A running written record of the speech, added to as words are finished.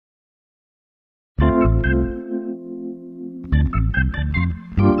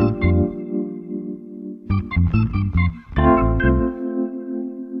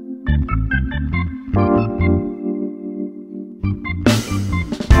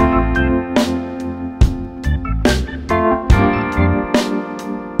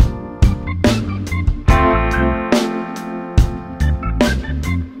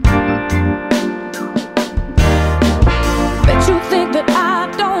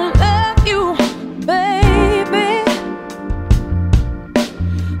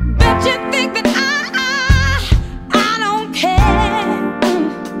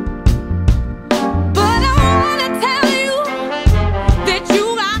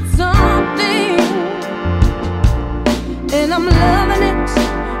and I'm loving it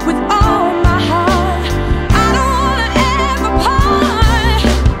with all my heart. I don't wanna ever part.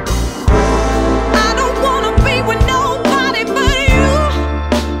 I don't wanna be with nobody but you.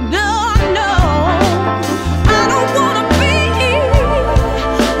 No, no, I don't wanna be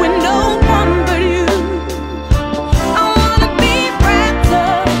with no one but you. I wanna be wrapped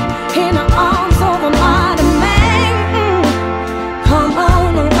up in the arms of a mighty man. Come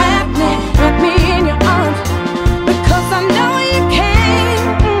on and wrap me in your arms, because I know you can.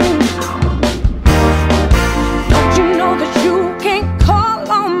 Don't you know that you can call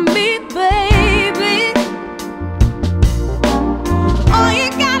on me, baby? All you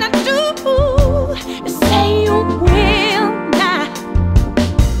gotta do is say you will now,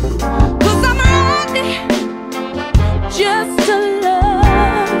 'cause I'm ready just to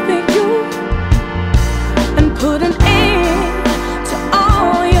love you and put an end to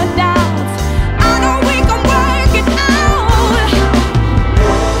all your doubts. I know we can work it out.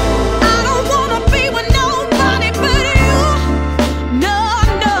 I don't wanna be with nobody but you. No,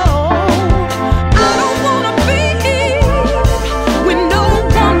 no, I don't wanna be with no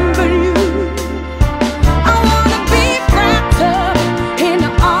one but you. I wanna be wrapped up in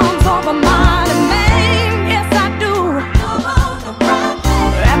the arms of a mighty man. Yes, I do.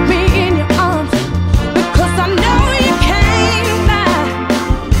 Wrap me in your arms, because I know you can now.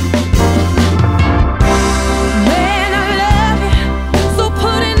 Man, I love you, so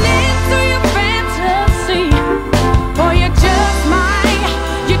put an end to your fantasy, or you just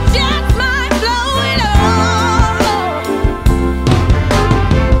might blow it all.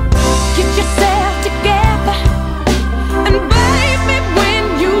 Get yourself together, and baby, when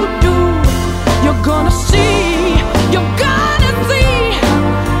you do, you're gonna see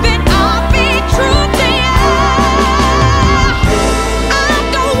that I'll be true to you. I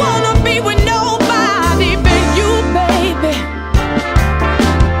don't wanna be with nobody but you, baby.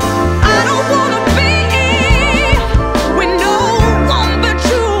 I don't wanna be with no one but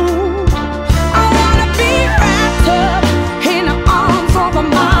you. I wanna be wrapped up in the arms of a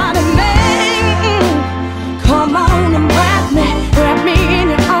mighty man. Come on and wrap me in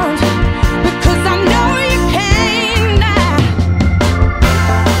your arms, because I know you can now.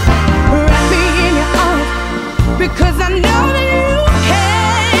 Wrap me in your arms, because I know that you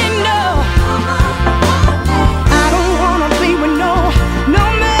can. No, I don't wanna be with no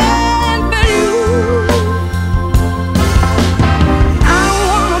man but you. I don't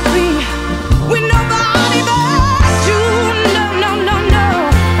wanna be with nobody but you. No, no, no, no.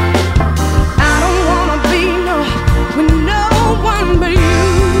 I don't wanna be with no one but you.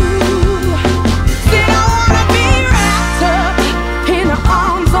 Said I wanna be wrapped up in the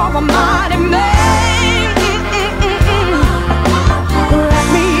arms of a mighty man. Wrap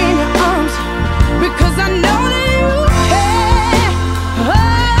me in your arms, because I know that you can. Oh,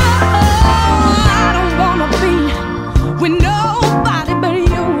 I don't wanna be with nobody but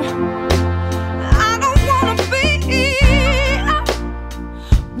you. I don't wanna be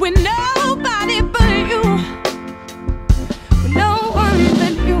with nobody but you. With no one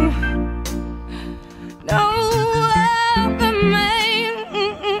but you. No other man.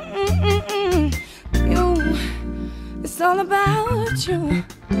 You. It's all about you.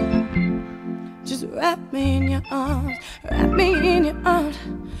 Just wrap me in your arms, wrap me in your arms,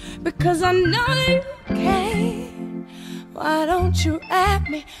 because I know you can. Why don't you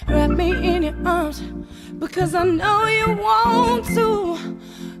wrap me in your arms, because I know you want to.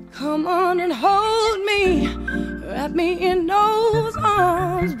 Come on and hold me, wrap me in those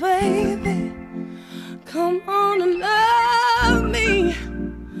arms, baby. Come on and love me,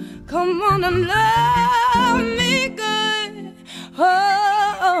 come on and love me good.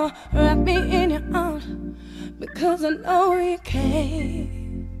 Oh, wrap me in your arms, because I know you can.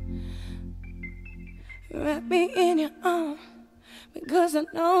 Wrap me in your arms, because I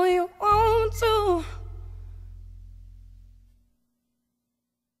know you want to.